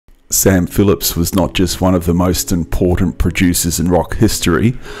Sam Phillips was not just one of the most important producers in rock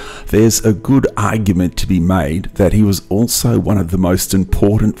history, there's a good argument to be made that he was also one of the most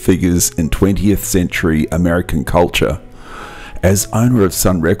important figures in 20th century American culture. As owner of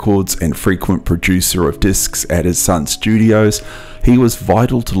Sun Records and frequent producer of discs at his son's studios, he was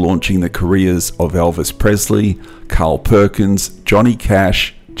vital to launching the careers of Elvis Presley, Carl Perkins, Johnny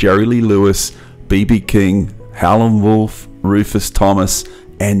Cash, Jerry Lee Lewis, B.B. King, Howlin Wolf, Rufus Thomas,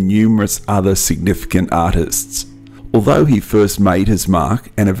 and numerous other significant artists. Although he first made his mark,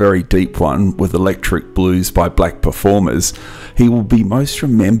 and a very deep one, with electric blues by black performers, he will be most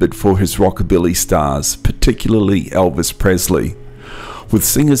remembered for his rockabilly stars, particularly Elvis Presley. With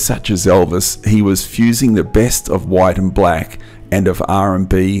singers such as Elvis, he was fusing the best of white and black, and of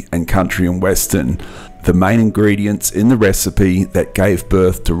R&B and country and western, the main ingredients in the recipe that gave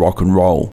birth to rock and roll.